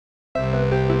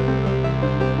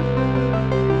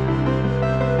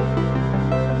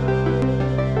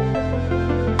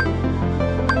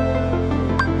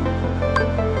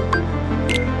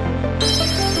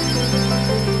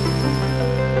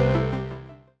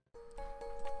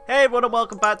Hey everyone and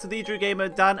welcome back to the Drew Gamer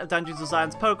Dan of Danji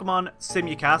Design's Pokemon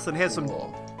Simucast, and here's some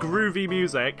groovy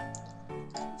music.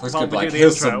 While we do the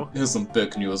intro. Here's some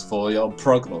big news for you, I'm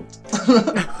pregnant.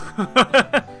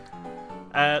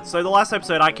 So the last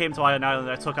episode I came to Iron Island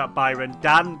and I took out Byron.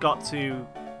 Dan got to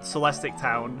Celestic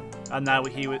Town, and now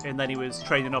he was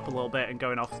training up a little bit and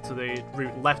going off to the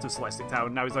route left of Celestic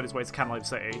Town. Now he's on his way to Canalave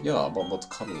City. Yeah, I'm about to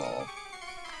Canalave.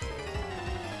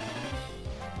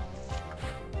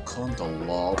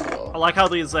 I like how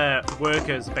these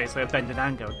workers basically are bending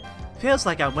down going, feels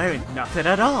like I'm wearing nothing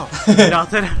at all.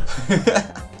 Nothing.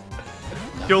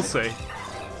 You'll see.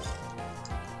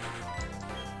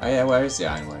 Oh yeah, where is the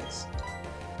Ironworks?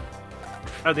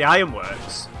 Oh, the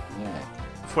Ironworks? Yeah.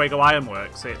 Fuego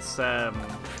Ironworks. It's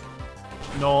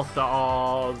north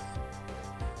of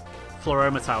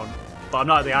Floroma Town. But I'm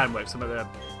not at the Ironworks, I'm at the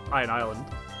Iron Island.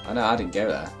 I know, I didn't go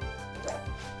there.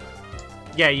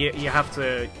 Yeah, you have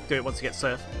to do it once you get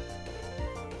surf.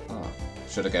 Oh,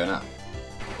 should I go now?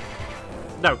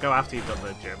 No, go after you've done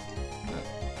the gym.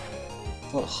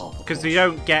 No. Because you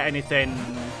don't get anything.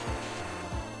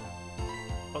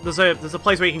 There's a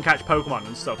place where you can catch Pokemon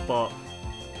and stuff, but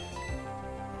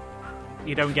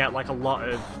you don't get like a lot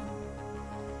of.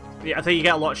 Yeah, I think you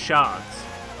get a lot of shards.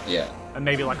 Yeah. And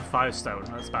maybe like a Firestone.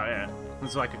 That's about it.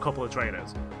 There's like a couple of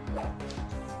trainers.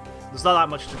 There's not that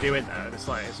much to do in there, it's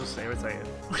just irritating.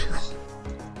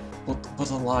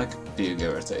 but I like being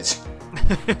irritated.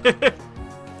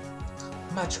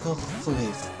 Magical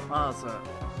fleet. Ah, that's a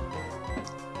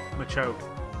Machoke.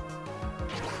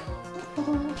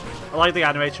 I like the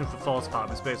animation for Force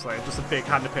Palm, it's basically just a big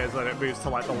hand appears and it moves to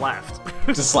like the left.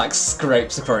 Just like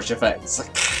scrapes across your face.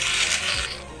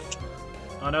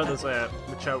 I know there's a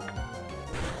Machoke.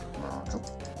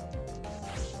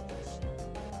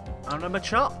 And a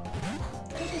Machop.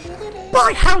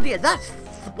 By howdy, that's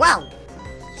well,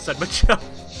 said Machop.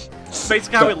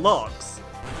 Basically how it looks.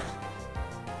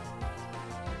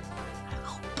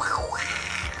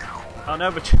 Oh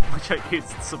no, Machop used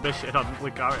submission on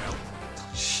Lucario.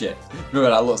 Shit. Remember what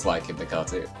that looks like in the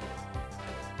cartoon?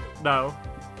 No.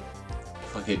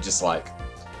 Fucking just like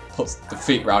puts the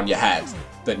feet round your head,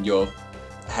 then your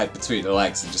head between the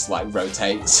legs and just like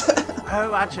rotates.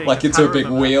 Oh, actually. Like into a big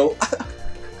wheel.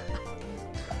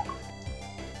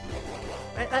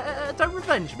 Don't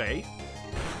revenge me.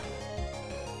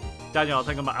 Daniel, I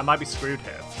think I might be screwed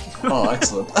here. Oh,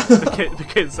 excellent.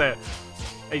 because I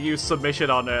used submission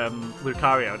on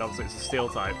Lucario, and obviously it's a steel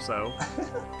type, so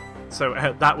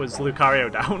that was Lucario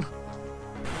down.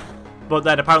 But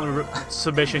then apparently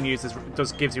submission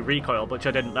gives you recoil, which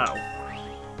I didn't know.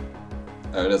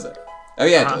 Oh, does it? Oh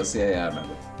yeah, it does. Yeah, I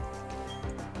remember.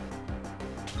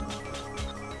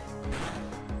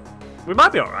 We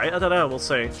might be alright, I don't know, we'll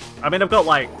see. I mean, I've got,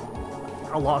 like,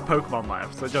 a lot of Pokemon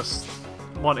left, I just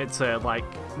wanted to, like,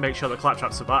 make sure the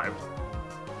Claptrap survived.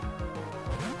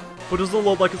 But does it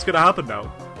look like it's gonna happen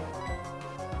now?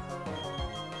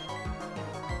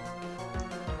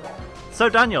 So,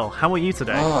 Daniel, how are you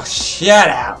today? Oh, shut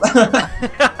up!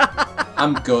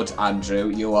 I'm good, Andrew.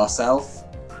 You yourself?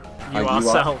 You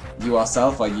yourself. You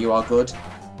yourself, or you are good?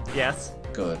 Yes.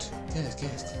 Good.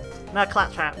 Good. No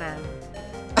Claptrap now.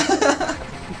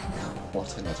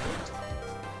 What an edit.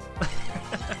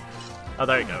 Oh,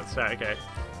 there you go. Right, okay.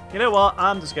 You know what?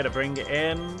 I'm just gonna bring it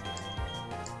in.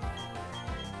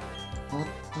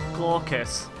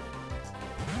 Glaucus.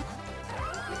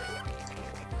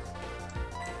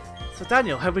 So,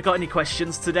 Daniel, have we got any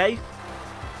questions today?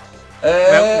 We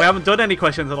haven't done any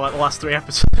questions in like the last 3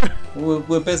 episodes.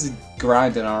 We're busy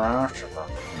grinding our arse.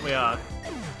 We are.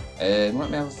 Let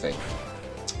me have a think.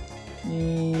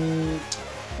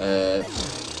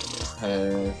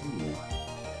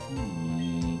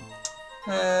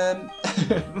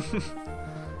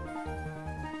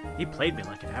 You played me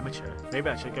like an amateur. Maybe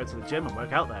I should go to the gym and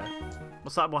work out there.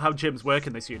 What's that about how gyms work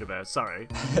in this universe? Sorry.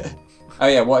 Oh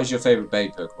yeah, what is your favourite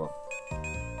baby Pokemon?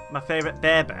 My favourite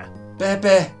bear.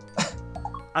 Bear.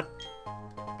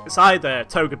 It's either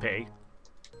Togepi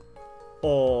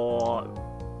or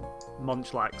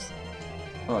Munchlax.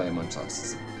 Oh yeah,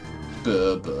 Munchlax.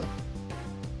 Burr.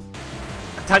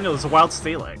 Daniel, there's a wild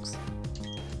Steelix.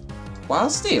 Wild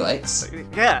Steelix?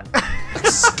 Yeah.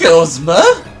 Excuse me?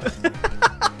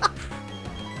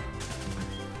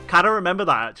 Kind of remember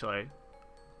that, actually.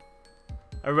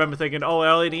 I remember thinking, oh, I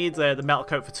only need the metal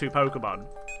coat for 2 Pokemon.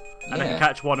 And I can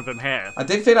catch one of them here. I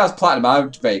did think I was Platinum. I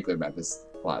vaguely remember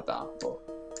like that, but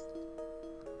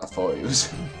I thought it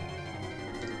was...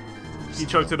 You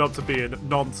choked it up to being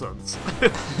nonsense.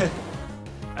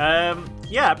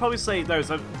 Yeah, I'd probably say those.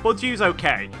 Buddew's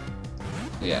okay.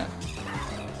 Yeah.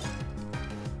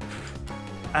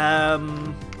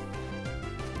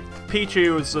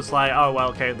 Pichu was just like, oh well,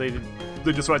 okay, they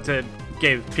just want to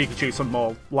give Pikachu some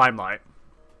more limelight.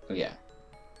 Yeah.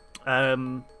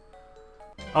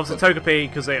 Obviously Togepi,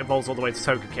 because it evolves all the way to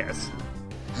Togekiss.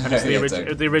 And it's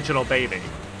the original baby.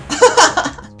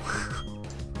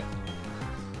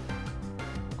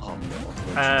 Oh,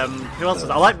 no. Who else is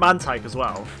I like Mantike as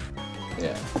well.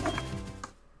 Yeah.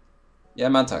 Yeah,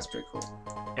 Mantike's pretty cool.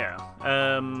 Yeah.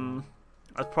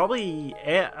 I'd probably...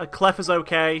 Clef is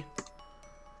okay.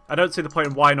 I don't see the point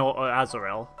in Wynaut or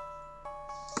Azurill.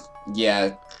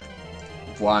 Yeah.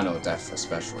 Wynaut Death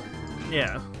especially.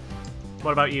 Yeah.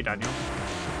 What about you, Daniel?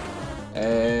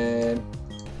 I'm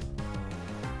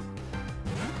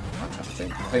trying to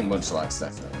think. I think Munchlax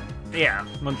definitely. Yeah,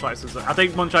 Munchlax is. I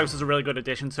think Munchlax is a really good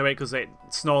addition to it because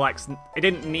Snorlax. It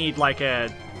didn't need like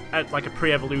a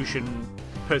pre-evolution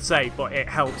per se, but it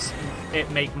helps it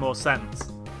make more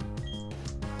sense.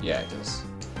 Yeah, it does.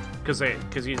 Because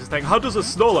you just think, how does a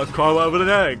Snorlax climb out of an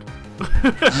egg?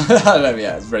 I don't know,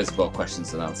 yeah, it's very small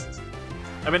questions and answers.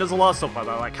 I mean, there's a lot of stuff like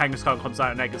that. Like Kangaskhan comes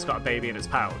out of an egg, it's got a baby in its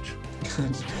pouch.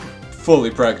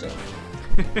 Fully pregnant.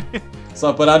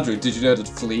 So, but Andrew, did you know that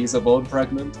fleas are born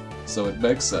pregnant? So it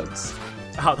makes sense.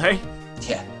 Are they?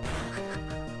 Yeah.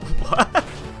 What?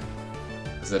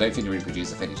 Because I don't think you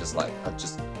reproduce. I think you just like are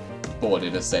just born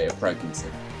in a state of pregnancy.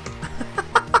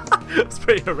 It's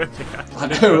pretty horrific. I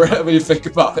know, right? When you think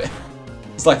about it,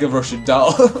 it's like a Russian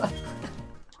doll.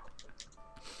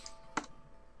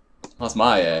 That's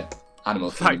my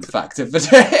animal fact of the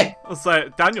day. So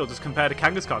Daniel just compared a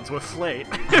Kangaskhan to a flea.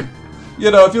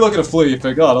 You know, if you look at a flea, you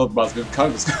think, oh, that reminds me of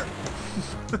Kangaskhan.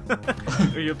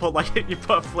 you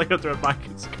put a flea under a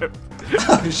microscope.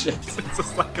 Oh shit! It's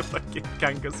just like a fucking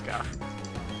Kangaskhan.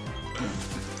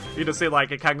 You just see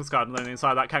like a Kangaskhan, and then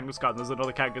inside that Kangaskhan there's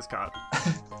another Kangaskhan.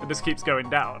 It just keeps going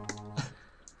down.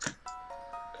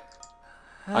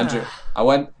 Andrew, I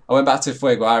went back to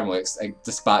Fuego Ironworks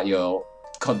despite your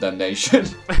condemnation.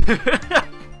 I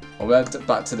went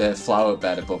back to the flower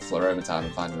bed above Florematime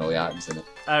and finding all the items in it.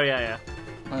 Oh yeah.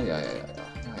 Oh yeah.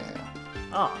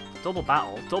 Ah, double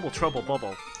battle, double trouble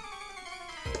bubble.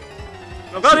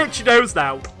 I've got an itchy nose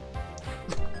now.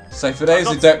 So for those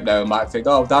who don't know, might think,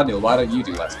 oh Daniel, why don't you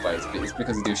do Let's Plays? But it's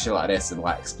because I do shit like this and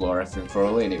like explore everything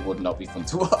thoroughly, and it would not be fun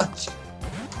to watch.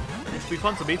 It'd be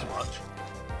fun to me to watch.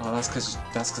 Oh, that's because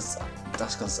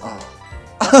oh.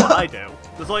 That's what I do.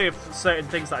 There's only certain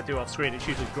things that I do off screen. It's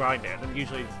usually grinding, and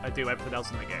usually I do everything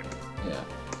else in the game. Yeah,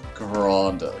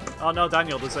 grinding. Oh no,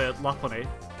 Daniel, there's a Lopunny.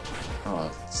 Oh,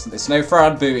 it's no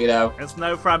Fran Booty though. It's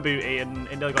no Fran Booty, and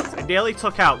it nearly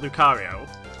took out Lucario.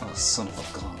 Oh, son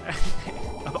of a gun.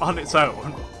 On its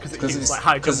own, because it's like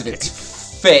high jumping. Because of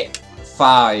its thick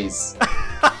thighs.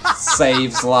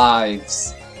 Saves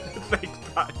lives. Thick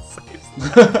thighs saves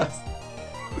lives.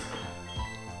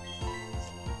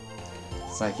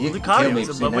 It's like, you Lucario kill me is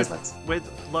in between love those legs. with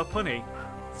Lopunny.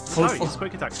 Sorry, it's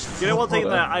quick attack. You know one thing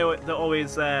that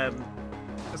always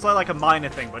it's like a minor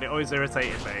thing, but it always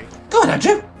irritated me. Go on,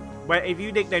 Andrew. Where if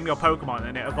you nickname your Pokemon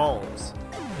and it evolves,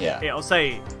 yeah, it'll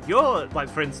say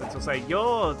for instance, it'll say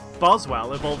your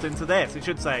Boswell evolved into this. It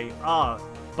should say,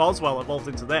 Boswell evolved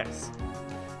into this.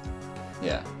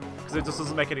 Yeah. Because it just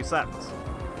doesn't make any sense.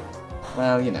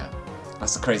 Well, you know,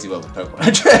 that's the crazy world of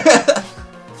Pokemon.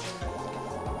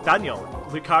 Daniel,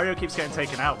 Lucario keeps getting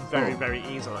taken out very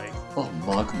easily. Oh,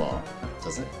 Magmar.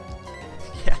 Does it?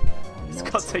 Yeah. It's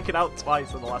got taken out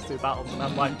twice in the last two battles, and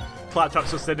I'm like,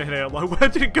 Claptrap's just sitting here like, where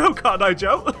did it go, can't I,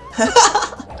 Joe?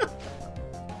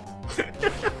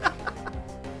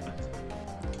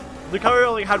 Lucario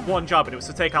only had one job, and it was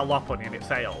to take out Lopunny, and it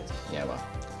failed. Yeah, well.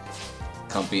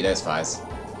 Can't beat those fights.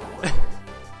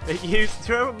 Do you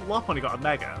remember Lopunny got a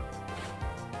Mega?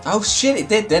 Oh shit, it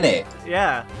did, didn't it?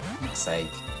 Yeah. For fuck's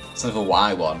sake. It's another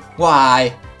Y one.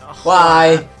 Why? Oh,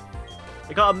 why?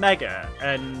 It got a Mega,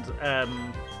 and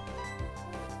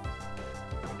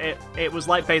it was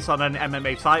like based on an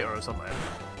MMA fighter or something.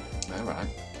 Alright.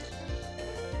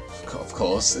 Of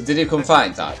course. Did it come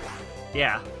fighting type?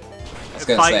 Yeah. It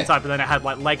was fighting type, and then it had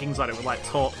like leggings on it with like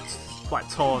torn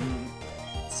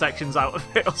sections out of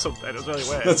it or something. It was really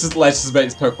weird. Let's just make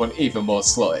this Pokemon even more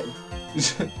slutty.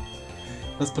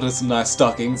 Let's put in some nice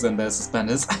stockings and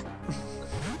suspenders.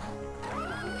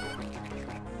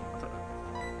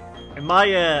 And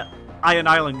my Iron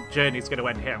Island journey is going to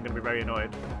end here. I'm going to be very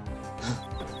annoyed.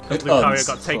 Because Lucario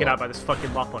got taken out by this fucking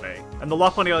Lopunny. And the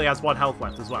Lopunny only has 1 health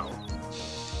left as well.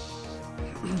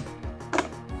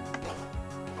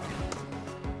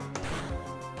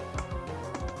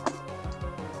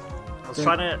 I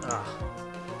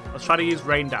was trying to use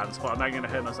Rain Dance, but I'm not going to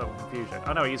hurt myself with confusion.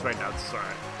 Oh no, I used Rain Dance, it's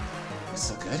alright. It's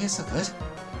so good, it's so good.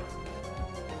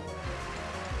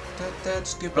 I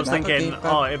was thinking,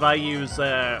 oh, if I use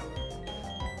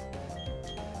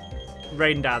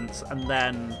Rain Dance and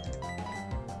then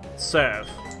Surf,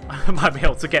 I might be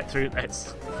able to get through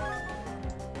this.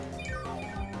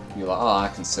 You're like, oh, I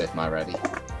can surf my ready.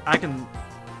 I can.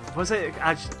 Was it?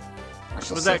 I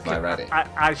shall surf my ready.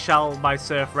 I shall my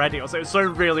surf ready. I was like, it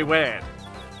sounded really weird.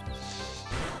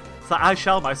 It's like, I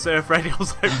shall my surf ready. I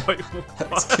was like, wait, what?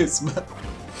 That's kismet.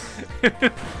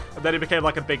 And then it became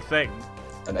like a big thing.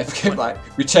 And it became like,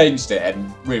 we changed it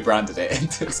and rebranded it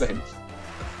into the same.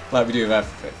 Like we do with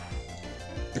everything.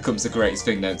 Becomes the greatest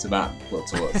thing known to man. Well,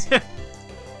 to us.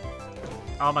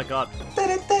 Oh my god.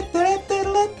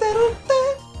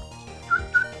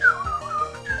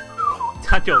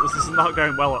 Daniel, this is not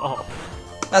going well at all.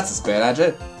 That's a spin,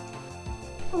 Andrew.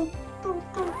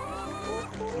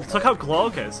 Look how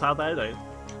Glaucus, how they do.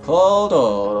 Hold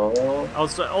on.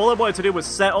 All I wanted to do was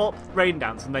set up Rain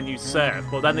Dance and then use Surf,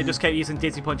 but then they just kept using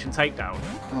Dizzy Punch and Takedown.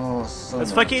 Oh, so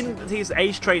It's fucking these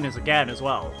Ace trainers again as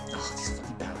well. Oh, these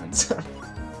fucking barons.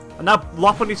 And now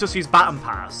Lopunny's just used Baton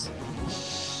Pass.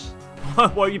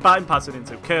 What are you Baton Passing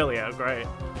into? Curlier, great.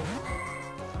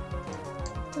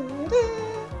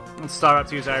 And Star up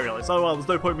to use Aerial. It's like, well, there's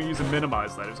no point in me using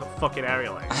Minimize then. It's a fucking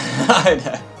Aerial. I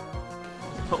know.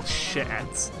 Little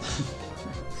shitheads.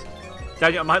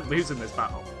 Daniel, I might lose in this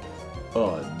battle.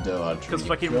 Oh no, Andrew. Because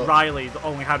fucking Riley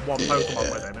only had one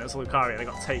Pokemon with him, and it was Lucario, and they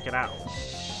got taken out.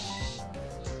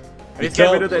 I need to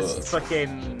get rid of this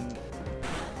fucking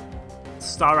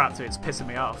Staraptor, it's pissing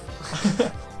me off.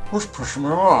 Who's pushing me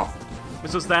off?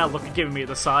 It's just there looking, giving me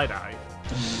the side eye.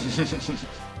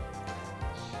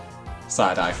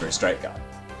 Side eye for a straight guy.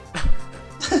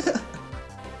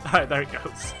 Alright, there it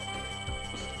goes.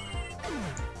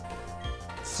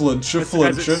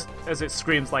 Flunsher. As it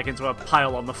screams like into a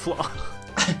pile on the floor.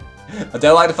 I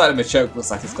don't like the fact that my choke looks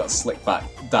like it's got slick back,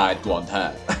 dyed blonde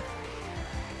hair.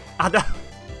 I know.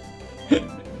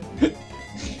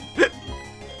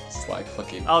 It's like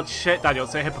fucking. Oh shit, Daniel,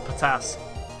 it's a hippopotas.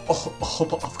 Oh,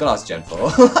 I forgot I was Gen 4.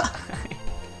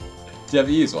 Do you ever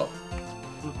use one?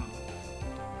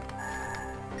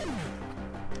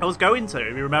 I was going to,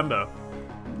 if you remember.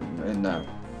 No.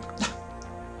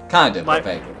 Kind of, Like-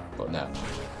 vaguely, but no.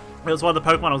 It was one of the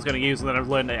Pokemon I was going to use, and then I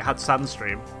learned that it had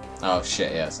Sandstream. Oh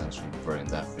shit, yeah, Sunstream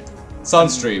ruins everything.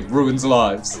 Sunstream ruins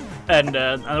lives. And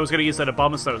I was going to use that at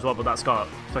Abomasnow as well, but that's got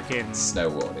fucking Snow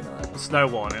warning, right? Snow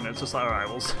Warning. It's just like, alright,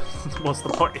 well, what's the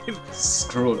point?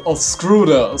 Screwed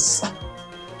us.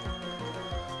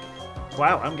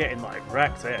 Wow, I'm getting like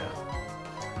wrecked here.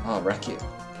 Oh, wreck it.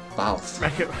 Balf.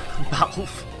 Wreck it,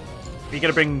 Balf. Are you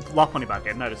going to bring Lopunny back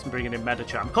in? No, just bringing in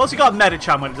Medicham. Of course you got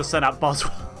Medicham when it just sent out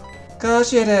Boswell.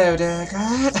 Cause you do, dear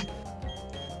God.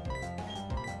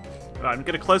 Right, I'm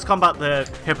going to close combat the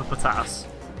Hippopotas.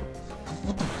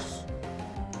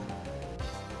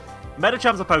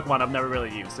 Medicham's a Pokemon I've never really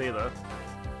used either.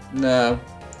 No.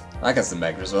 I guess the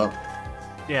Mega as well.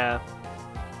 Yeah.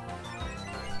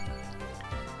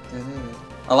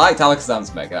 I liked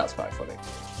Alakazam's Mega, that's quite funny.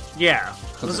 Yeah.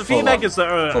 There's a it's few full Megas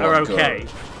that full are on okay.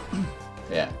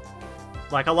 Yeah.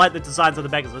 Like, I like the designs of the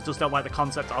Megas, I just don't like the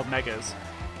concept of Megas.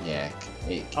 Yeah.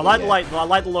 I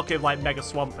like the look of like Mega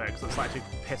Swampert because it's actually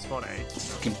piss funny.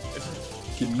 Fucking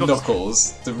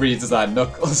Knuckles, the redesigned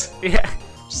Knuckles. Yeah.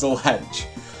 Just all hench.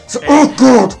 Oh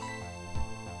god!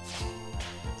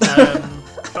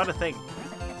 Trying to think.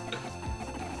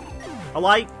 I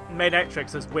like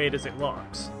Manectrix as weird as it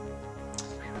looks.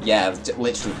 Yeah, it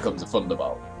literally becomes a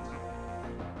Thunderbolt.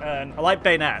 And I like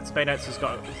Bayonets. Bayonets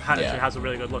actually has a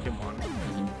really good looking one.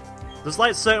 Mm-hmm. There's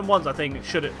like certain ones I think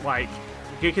should like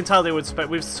you can tell they would.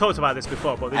 We've talked about this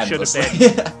before, but they should have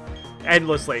been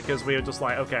endlessly because we were just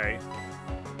like, okay.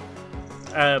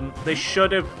 They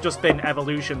should have just been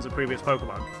evolutions of previous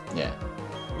Pokemon. Yeah.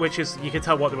 Which is you can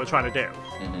tell what they were trying to do.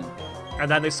 Mm-hmm. And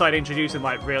then they started introducing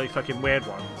like really fucking weird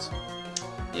ones.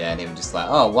 Yeah, and even just like,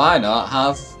 oh, why not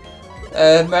have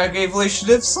a Mega Evolution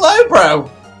of Slowbro?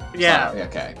 Yeah. Like,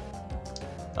 okay.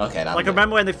 Okay, that's like, I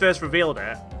remember when they first revealed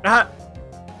it.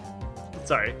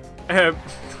 Sorry.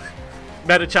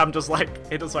 Medicham just like,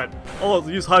 it just went, oh,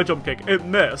 use High Jump Kick. It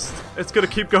missed. It's gonna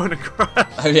keep going and crash.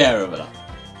 Oh, yeah, I remember that.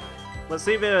 Let's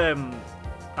see if, oh,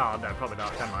 no, probably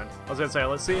not. Never mind. I was gonna say,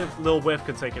 let's see if Lil Whiff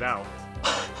can take it out.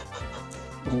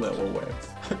 Little Whiff.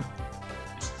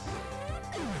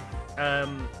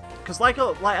 Because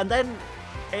and then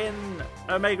in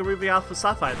Omega Ruby Alpha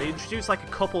Sapphire, they introduced like a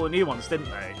couple of new ones, didn't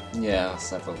they? Yeah,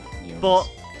 several new ones. But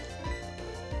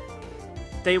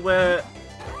they were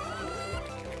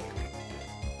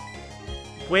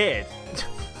weird,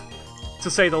 to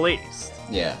say the least.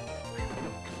 Yeah.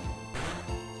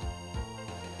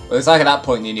 Well, it's like at that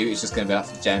point you knew it was just going to be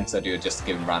after Gen, so you were just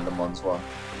giving random ones one.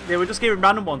 Yeah, we're just giving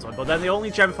random ones one, but then the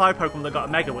only Gen 5 Pokemon that got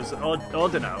a Mega was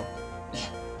Ordino.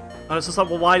 And it's just like,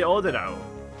 well, why Ordino?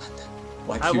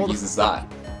 Like, who uses that?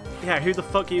 Yeah, who the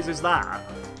fuck uses that?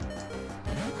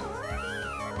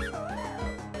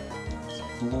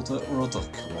 Bloody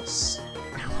ridiculous.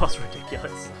 It was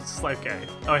ridiculous. It's just like, okay.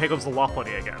 Oh, here comes the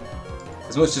Lopunny again.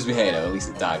 As much as we hate it, at least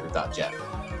it died with that gem.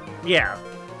 Yeah.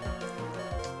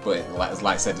 But like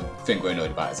I said, the thing we're annoyed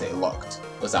about is it locked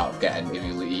us out of getting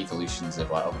evolutions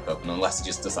of like other Pokemon, unless it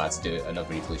just decides to do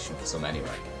another evolution for some anyway.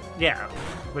 Yeah,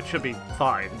 which should be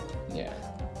fine. Yeah.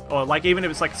 Or like even if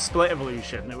it's like a split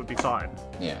evolution, it would be fine.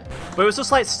 Yeah. But it was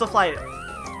just like stuff like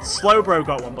Slowbro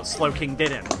got one, but Slowking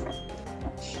didn't.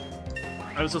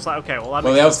 I was just like, okay, well,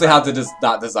 they obviously had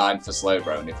that design for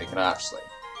Slowbro, and if they can actually,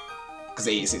 because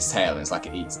it eats its tail, and it's like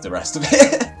it eats the rest of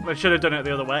it. They should have done it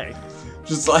the other way.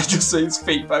 just see its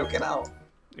feet poking out.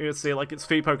 You can see like its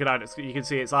feet poking out. You can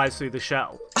see its eyes through the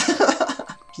shell.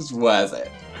 Just wears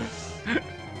it.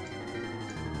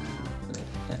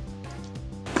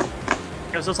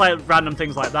 It was just like random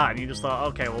things like that, and you just thought,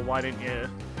 okay, well, why did you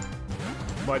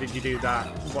do that?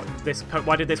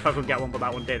 Why did this Pokemon get one but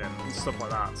that one didn't? And stuff like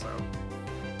that. So.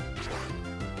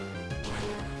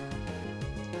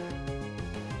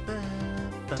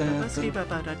 I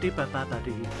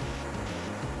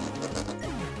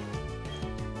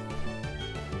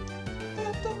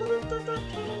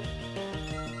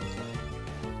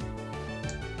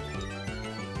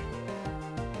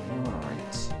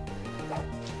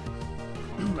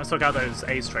took out those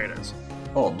Ace traders.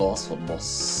 Oh, nice one,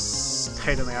 boss.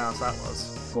 Pain in the ass that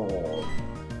was. God.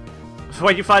 So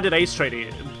when you find an Ace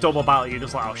trader, double battle, you're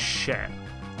just like, oh shit.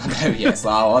 I know, yes,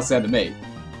 that's the end of me.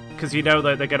 Because you know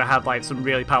that they're gonna have like some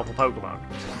really powerful Pokemon.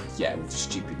 Yeah, with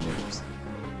stupid moves.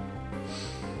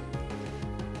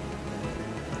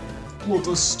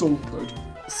 Bloody stupid.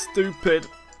 Stupid.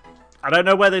 I don't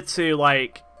know whether to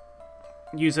like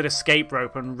use an escape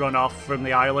rope and run off from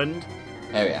the island.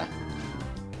 Oh yeah.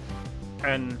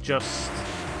 And just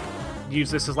use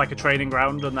this as like a training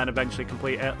ground and then eventually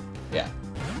complete it. Yeah.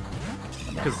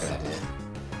 Because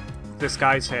this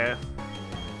guy's here.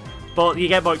 But you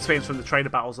get more experience from the trainer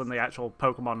battles than the actual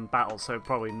Pokemon battles, so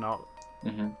probably not.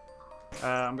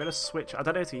 I'm going to switch. I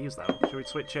don't know how to use that. Should we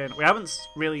switch in? We haven't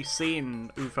really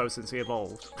seen UFO since he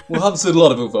evolved. We haven't seen a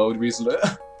lot of UFO recently.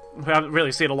 We haven't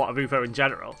really seen a lot of UFO in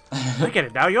general. I get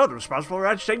it now. You're the responsible for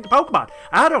agitating the Pokemon.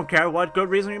 I don't care what good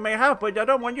reason you may have, but I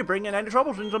don't want you bringing any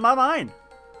troubles into my mind.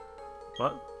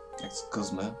 What? It's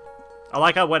cause, man. I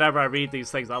like how whenever I read these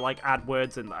things, I like add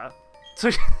words in there.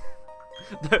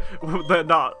 They're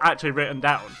not actually written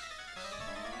down.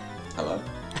 Hello?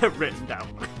 Written down.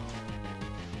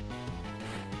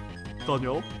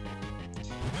 Daniel?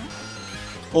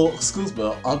 Oh, excuse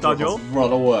me, Daniel?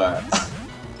 Run away.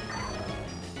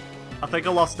 I think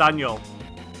I lost Daniel.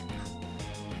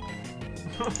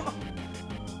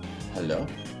 Hello?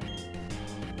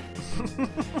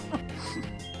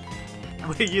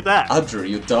 Were you there? Andrew,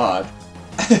 you died.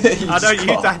 I know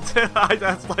you died too. I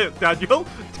was like, Daniel?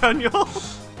 Daniel?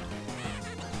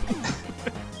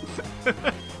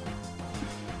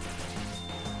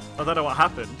 I don't know what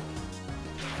happened.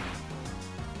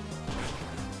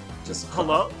 Just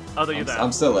hello? Oh, are you there?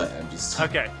 I'm still there. I'm just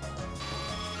okay.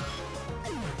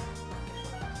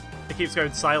 It keeps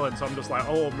going silent, so I'm just like,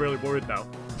 oh, I'm really worried now.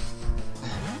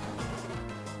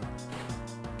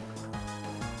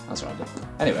 That's random.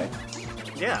 Anyway.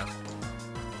 Yeah.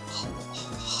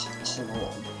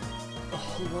 Hello. Oh,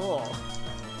 hello.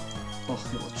 Oh,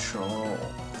 hello, troll.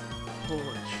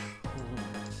 Holy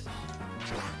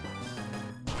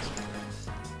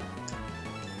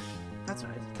That's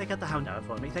right. Take out the Houndour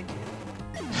for me, thank you.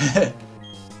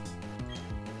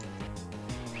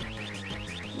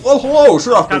 Well, hello,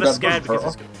 sure. I'm kind of scared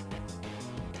because it's...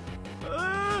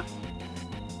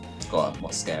 Go on,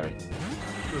 what's scary?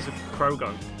 There's a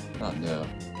Krogon. Oh no.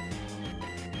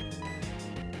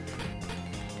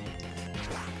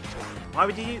 Why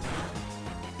would you use...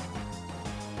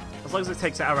 As long as it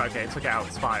takes it out, okay, it took it out,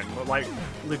 it's fine. But like,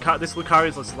 this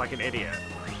Lucario's looks like an idiot.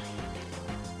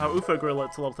 Oh, UFO grew to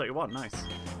level 31, nice.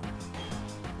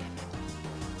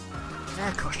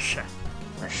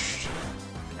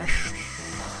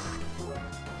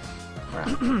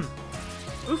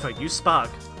 UFO, you spark.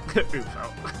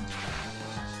 UFO.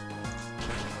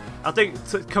 I think,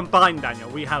 to combine, Daniel,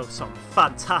 we have some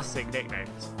fantastic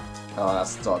nicknames. Oh,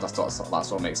 that's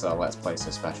what makes our Let's Play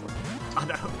so special. I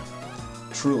know.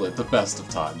 Truly, the best of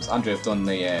times. Andrew, I've done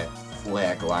the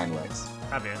Fuego Ironworks.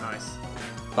 That'd be nice.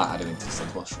 Battered him into some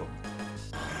mushroom.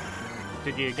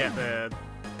 Did you get the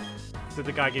Did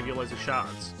the guy give you loads of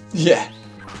shards? Yeah.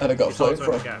 And I got You talked to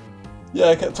him flamethrower. again? Yeah,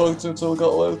 I kept talking to him until I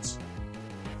got loads.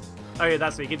 Oh yeah,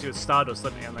 that's it. He gives you a Stardust,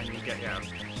 doesn't he? And then you get, yeah.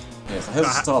 Yeah, it's like, here's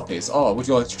a star piece. Oh, would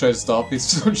you like to trade a star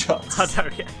piece for some shots? I know,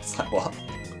 yeah. It's like, what?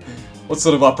 What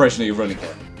sort of operation are you running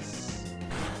here?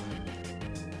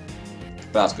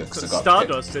 But that's good, because I got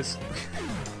Stardust is...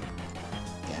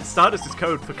 Yeah. Stardust is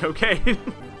code for cocaine.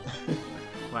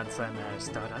 Want some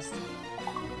Stardust?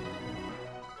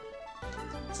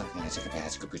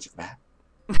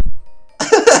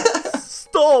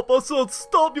 Stop! I said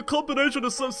stop! Your combination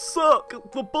is so suck!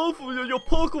 For both of you, your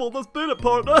Pokemon, let's beat it,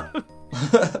 partner!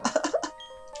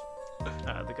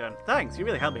 They're going, thanks, you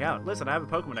really helped me out. Listen, I have a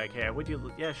Pokemon egg here. Would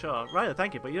you... Yeah, sure. Right,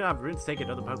 thank you, but you don't have room to take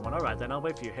another Pokemon. Alright, then I'll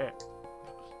wait for you here.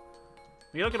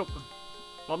 You're not gonna...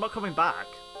 Well, I'm not coming back.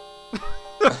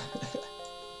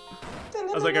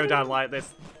 As I go down like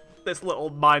this little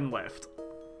mine lift.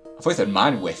 I thought you said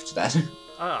mine whiffed then.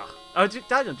 Oh,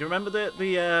 Daniel, do you remember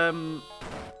the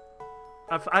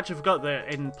I've actually forgot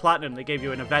that in Platinum they gave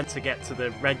you an event to get to the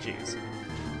Reggies.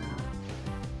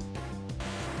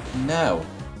 No.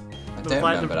 I don't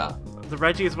remember that. The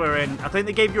Reggies were in... I think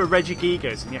they gave you a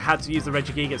Regigigas, and you had to use the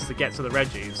Regigigas to get to the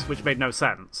Reggies, which made no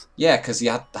sense. Yeah, because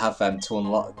you had to have them to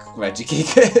unlock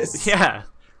Regigigas. Yeah.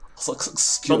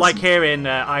 Excuse But like here in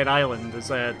Iron Island, there's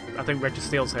I think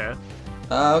Registeel's here.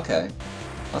 Oh, okay.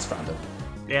 That's random.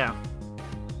 Yeah.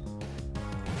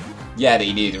 Yeah, that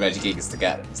you needed Regigigas to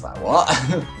get them. It's like, what?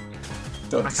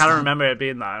 I can't remember it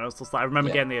being that. I was just like, I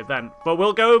remember getting the event. But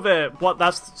we'll go over what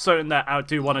that's something that I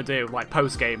do want to do, like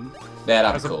post game. Yeah,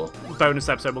 that'd be cool. Bonus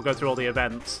episode, we'll go through all the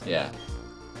events. Yeah.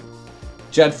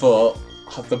 Gen 4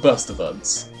 had the best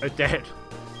events. It did.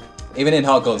 Even in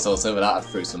Hard Gold and Soul Silver, that had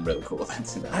through some really cool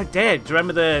events in there. I did. Do you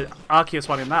remember the Arceus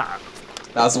one in that?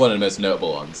 That was one of the most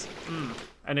notable ones.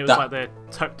 And it was like the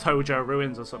Tojo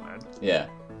Ruins or something. Yeah.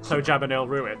 Tojabanil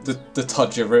Ruins. The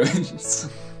Toja Ruins.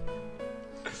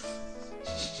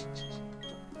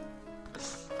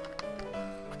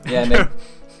 Yeah, no.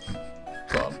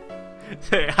 Go on.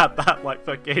 It had that like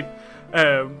fucking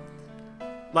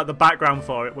like the background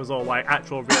for it was all like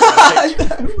actual real I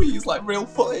know, we use like real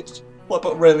footage. What,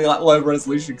 but really like low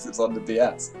resolution because it's on the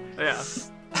DS. Yeah.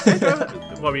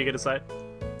 What were you gonna say?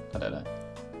 I don't know.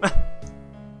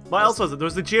 What else was it? There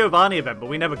was the Giovanni event, but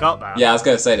we never got that. Yeah, I was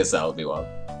gonna say the Selby one.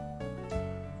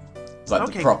 It's like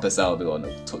Okay. the proper Selby one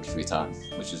that took you 3 times,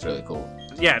 which is really cool.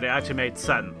 Yeah, it actually made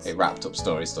sense. It wrapped up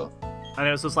story stuff. And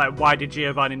it was just like, why did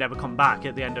Giovanni never come back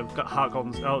at the end of Heart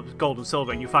Gold and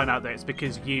Silver? And you find out that it's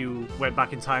because you went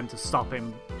back in time to stop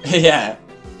him Yeah.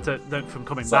 from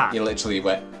coming It's back. like you literally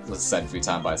was sent through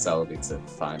time by Selby to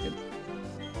find him.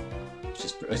 It's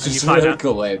just a find really out-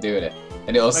 cool way of doing it.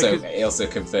 And it also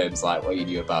confirms like what you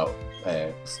knew about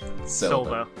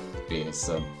Silver being his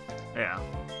son, Yeah.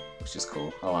 which is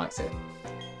cool. I liked it.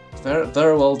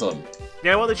 Very well done.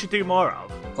 Yeah, what they should do more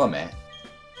of. Go on, mate.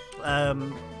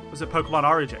 Was it Pokemon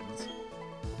Origins?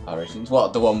 Origins.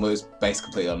 What, the one was based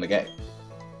completely on the game?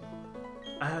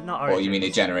 Not Origins. Or you mean the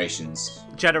Generations?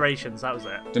 Generations, that was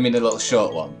it. Do you mean the little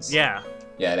short ones? Yeah.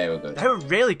 Yeah, they were good. They were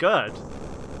really good.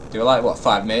 They were like, what,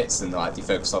 5 minutes? And like, you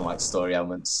focus on like story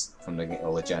elements from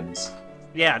all the gens.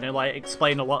 Yeah, and they like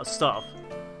explain a lot of stuff.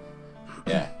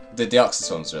 Yeah. The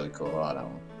Deoxys one's really cool. I like that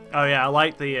one. Oh yeah, I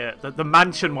like the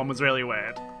mansion one was really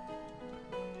weird.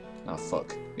 Oh,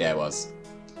 fuck. Yeah, it was.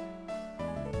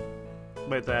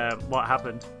 With what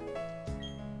happened.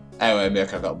 Anyway,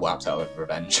 Mirko got wiped out with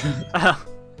revenge.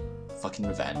 Fucking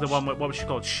revenge. The one with, what was she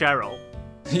called? Cheryl.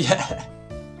 Yeah.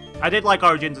 I did like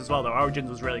Origins as well, though. Origins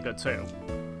was really good too.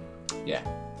 Yeah.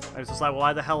 I was just like,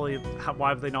 well, why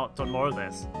have they not done more of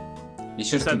this? You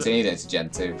should have continued it to Gen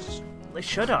 2. They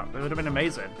should have. It would have been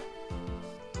amazing.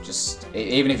 Just,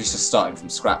 even if it's just starting from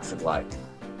scratch and like,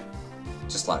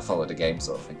 just like follow the game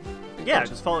sort of thing. Yeah,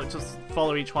 just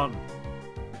follow each one.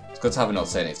 It's good to have an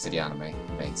alternative to the anime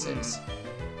main series.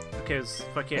 Because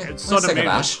fucking Let's Sun and take a Moon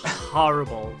bash. was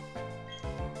horrible.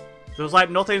 There was like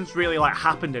nothing's really like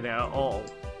happened in it at all.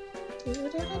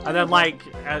 And then like,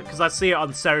 because I see it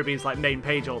on Cerebee's like main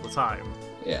page all the time.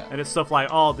 Yeah. And it's stuff like,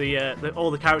 oh,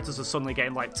 all the characters are suddenly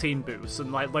getting like team boosts,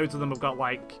 and like loads of them have got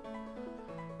like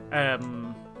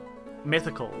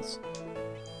mythicals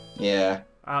Yeah.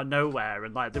 out of nowhere,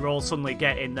 and like they're all suddenly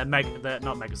getting not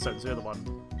Mega Stones, the other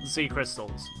one, Z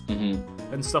crystals,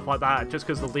 and stuff like that, just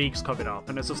because the league's coming up,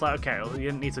 and it's just like, okay, well, you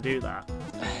didn't need to do that.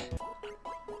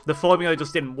 The formula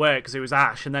just didn't work because it was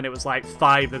Ash, and then it was like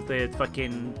 5 of the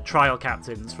fucking trial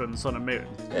captains from Sun and Moon.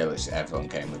 Yeah, which everyone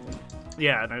came with them.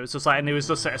 Yeah, and it was just like, and it was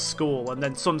just at a school, and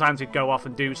then sometimes he'd go off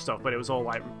and do stuff, but it was all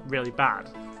like really bad.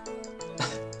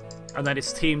 And then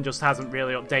his team just hasn't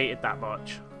really updated that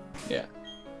much. Yeah.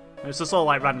 And it's just all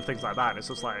like random things like that. And it's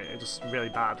just like it's just really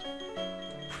bad.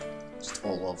 Just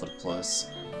all over the place.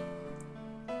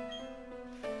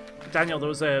 Daniel, there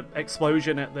was a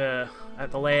explosion at the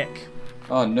lake.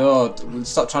 Oh no!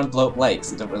 Stop trying to blow up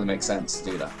lakes. It doesn't really make sense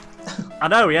to do that. I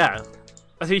know, yeah.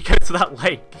 I think you go to that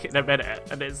lake in a minute,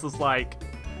 and it's just like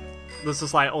there's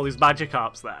just like all these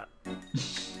Magikarps there, and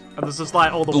there's just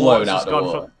like all the water's just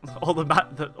gone from all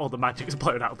the magic's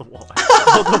blown out of the water.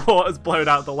 All the water's blown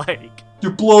out of the lake.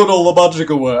 You've blown all the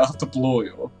magic away. I have to blow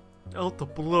you. I have to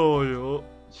blow you.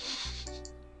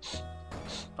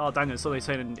 Oh, Daniel, it's only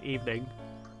saying evening.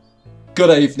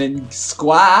 Good evening,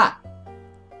 Squire.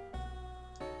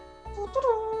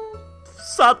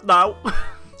 Sad now.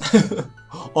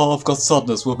 Oh, I've got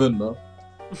sadness within me.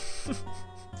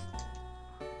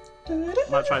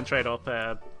 Might try and trade up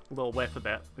a little whiff a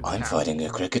bit. I'm fighting a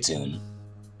cricketoon.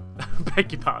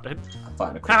 Beg your pardon. I'm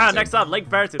fighting a cricketoon. Next up, Lake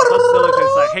Versus.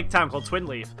 It's a hick town called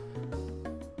Twinleaf.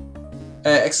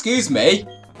 Excuse me?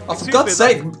 Oh, for God's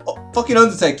sake, fucking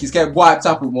Undertaker's getting wiped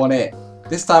up with one hit.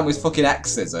 This time with fucking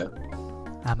X-Scissor.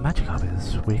 Magikarp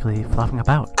is weakly flopping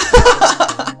about.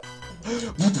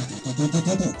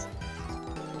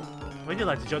 Would you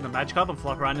like to join the Magikarp and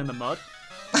flop around in the mud?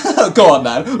 Go on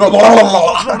then.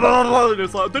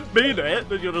 It's like, I didn't mean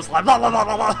it. And you're just like,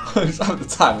 Just have the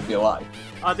time of your life.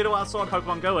 I did what I saw on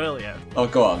Pokemon Go earlier. Oh,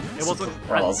 go on. It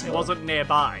wasn't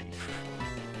nearby.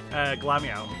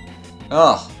 Glameow.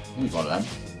 Oh, he's one of them.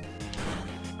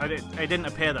 It didn't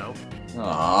appear though.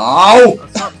 Oh!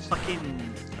 It's not fucking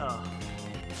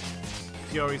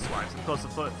Fury Swipes. Of course, the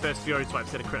first Fury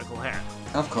Swipes did a critical hit.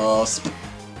 Of course.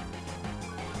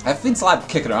 Everything's like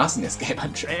kicking her ass in this game,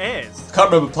 Andrew. It is. I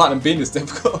can't remember Platinum being this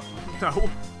difficult. No.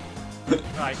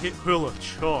 Right, hit Hula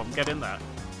Charm. Get in there.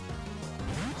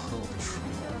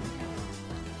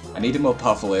 I need a more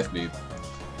powerful Earth move.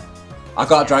 I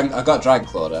got Dragon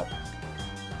Claw there.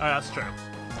 Oh, that's true.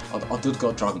 I did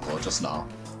got Dragon Claw just now.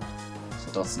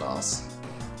 So that's nice.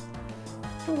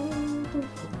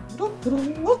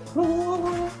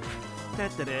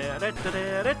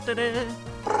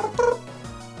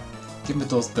 Give me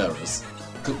those berries.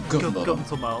 Give me them.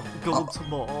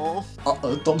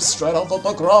 Them straight out of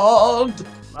the ground.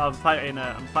 I'm fighting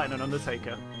an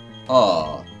Undertaker.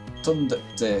 Oh,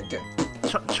 Undertaker.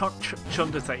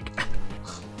 Chundertaker.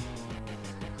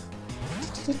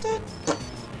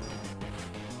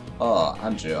 Oh,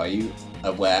 Andrew, are you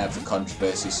aware of the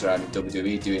controversy surrounding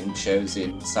WWE doing shows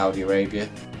in Saudi Arabia?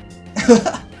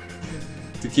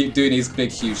 To keep doing these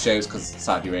big, huge shows because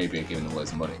Saudi Arabia are giving them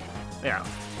loads of money. Yeah.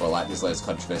 Or like there's loads of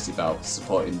controversy about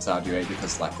supporting Saudi Arabia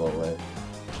because like all the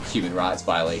human rights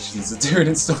violations are doing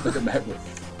and stuff at the moment.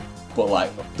 But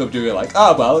like WWE are like,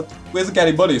 oh well, we isn't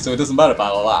getting money, so it doesn't matter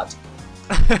about all that.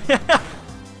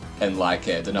 And like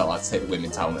they're not allowed to take the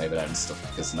women's talent over there and stuff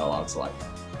because they're not allowed to like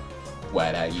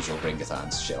wear their usual ring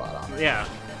attires, shit like that. Yeah.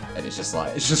 And it's just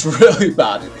really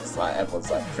bad, and it's like everyone's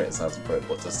like criticising for it,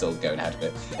 but they're still going ahead of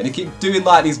it. And they keep doing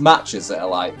like these matches that are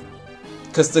like,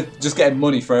 because they're just getting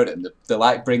money for it, and they're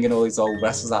like bringing all these old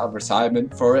wrestlers out of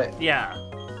retirement for it. Yeah.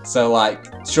 So like,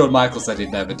 Shawn Michaels said he'd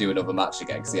never do another match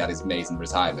again because he had his amazing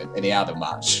retirement, and he had a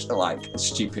match, like a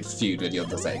stupid feud with the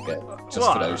Undertaker,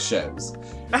 just for those shows.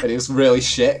 And it was really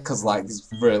shit because like he's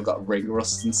really got ring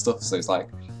rust and stuff, so it's like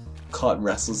can't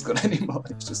wrestle as good anymore.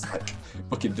 It's just like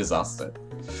fucking disaster.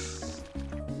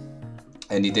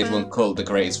 And he did one called the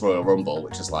Greatest Royal Rumble,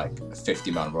 which is like a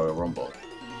 50-man Royal Rumble.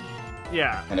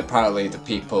 Yeah. And apparently the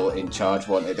people in charge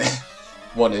wanted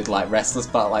like wrestlers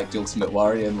back, like the Ultimate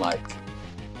Warrior, and like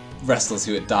wrestlers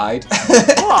who had died.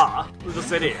 What? We're just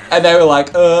sitting here. And they were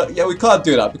like, yeah, we can't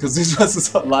do that because these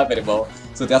wrestlers aren't alive anymore.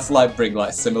 So they have to like bring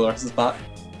like similar wrestlers back.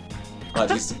 Like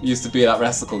used to be that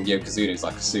wrestler called Yokozuna, who's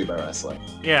like a sumo wrestler.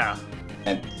 Yeah.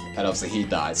 And obviously he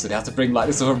died, so they have to bring like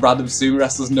this other random sumo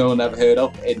wrestlers no one ever heard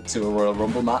of into a Royal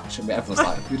Rumble match, and everyone's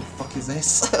like, who the fuck is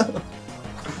this?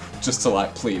 Just to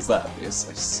like please them.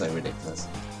 It's so ridiculous.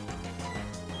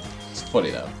 It's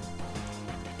funny though.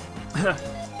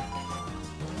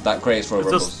 That Greatest Royal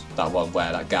Rumble, that one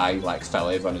where that guy like fell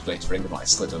over on his way to ring and like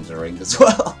slid under a ring as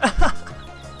well. I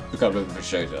can't remember if I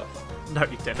showed you that. No,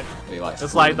 you didn't. He, like,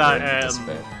 it's like that,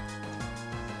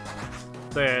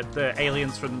 the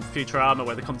aliens from Futurama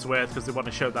where they come to Earth because they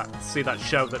want to see that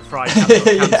show that Fry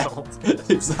cancelled. Yeah,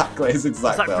 exactly, it's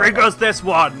exactly. It's like, bring us this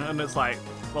one! And it's like,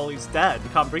 well, he's dead, you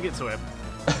can't bring it to him.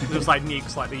 It was like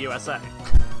nukes like the USA.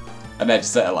 And they're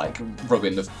just like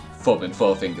rubbing the thumb and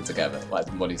forefinger together, like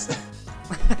the money's.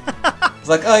 It's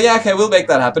like, oh yeah, okay, we'll make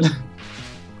that happen.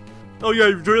 Oh yeah,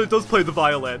 he really does play the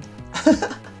violin.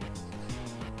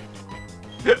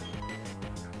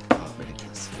 Oh,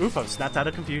 ridiculous. Oof, I've snapped out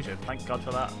of confusion. Thank God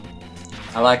for that.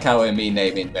 I like how me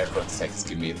naming everyone's text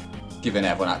giving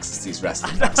everyone access to these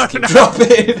wrestling facts keep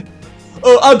dropping.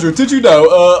 Oh, Andrew, did you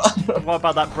know? What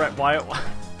about that Bret Wyatt?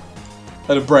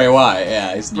 And a Bray Wyatt,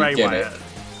 yeah, his new Bray gimmick. Wyatt.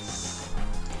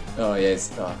 Oh yeah,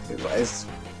 it's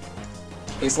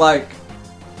like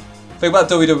the thing about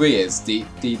WWE is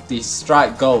they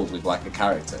strike gold with like a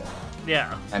character.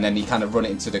 Yeah. And then you kind of run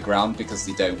it into the ground because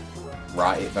they don't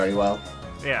write it very well.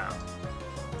 Yeah.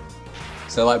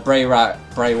 So like Bray Wyatt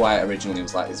originally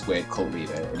was like this weird cult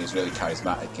leader, and he was really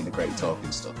charismatic and a great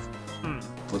talking stuff.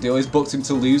 But they always booked him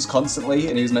to lose constantly,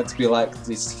 and he was meant to be like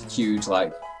this huge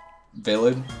like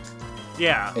villain.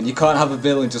 Yeah. And you can't have a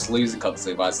villain just losing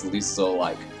constantly, otherwise it loses all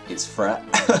like his threat.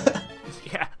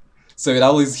 Yeah. So in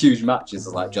all these huge matches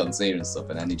with like John Cena and stuff,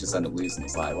 and then he just end up losing.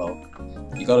 It's like, well,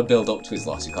 you got to build up to his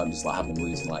loss. You can't just like have him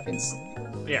losing like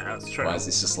instantly. Yeah, that's true. Otherwise,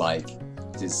 it's just like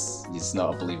it's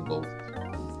not a believable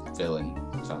villain.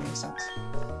 If that makes sense.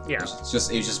 Yeah. It was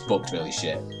just booked really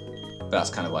shit. But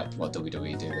that's kind of like what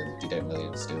WWE do. They don't really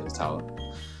have to do with the talent.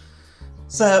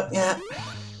 So yeah.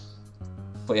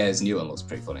 But yeah, his new one looks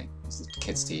pretty funny. It's the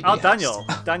kids' TV. Oh,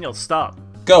 Daniel, stop.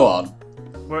 Go on.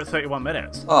 We're at 31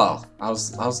 minutes. Oh, I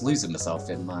was losing myself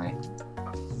in my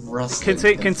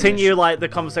wrestling. Continue like the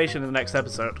conversation in the next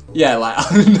episode. Yeah, like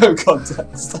no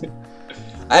context.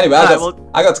 Anyway,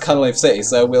 I got to Canalave City,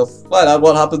 so we'll find out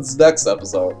what happens next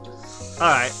episode.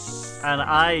 Alright, and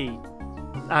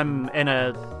I'm in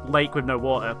a lake with no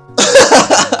water.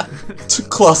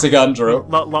 Classic Andrew.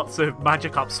 Lots of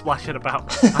Magikarp splashing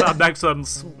about, and I'm next to them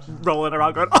rolling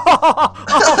around going,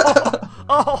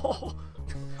 oh!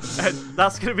 And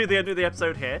that's going to be the end of the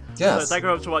episode here. Yes. So thank you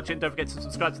very much for watching. Don't forget to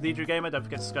subscribe to the Drew Gamer. Don't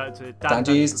forget to subscribe to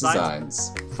Danji's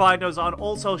Designs. Find us on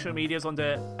all social medias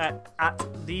under at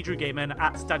the Drew Gamer and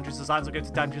at Danji's Designs. Or go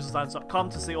to danjisdesigns.com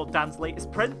to see all Dan's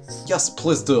latest prints. Yes,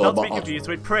 please do. Not to be confused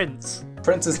with Prince.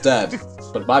 Prince is dead,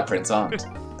 but my prints aren't.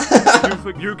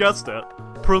 you guessed it.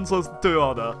 Princess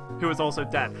Diana, who is also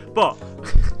dead. But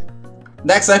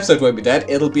next episode won't be dead.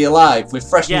 It'll be alive with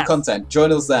fresh new content.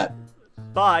 Join us then.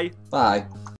 Bye. Bye.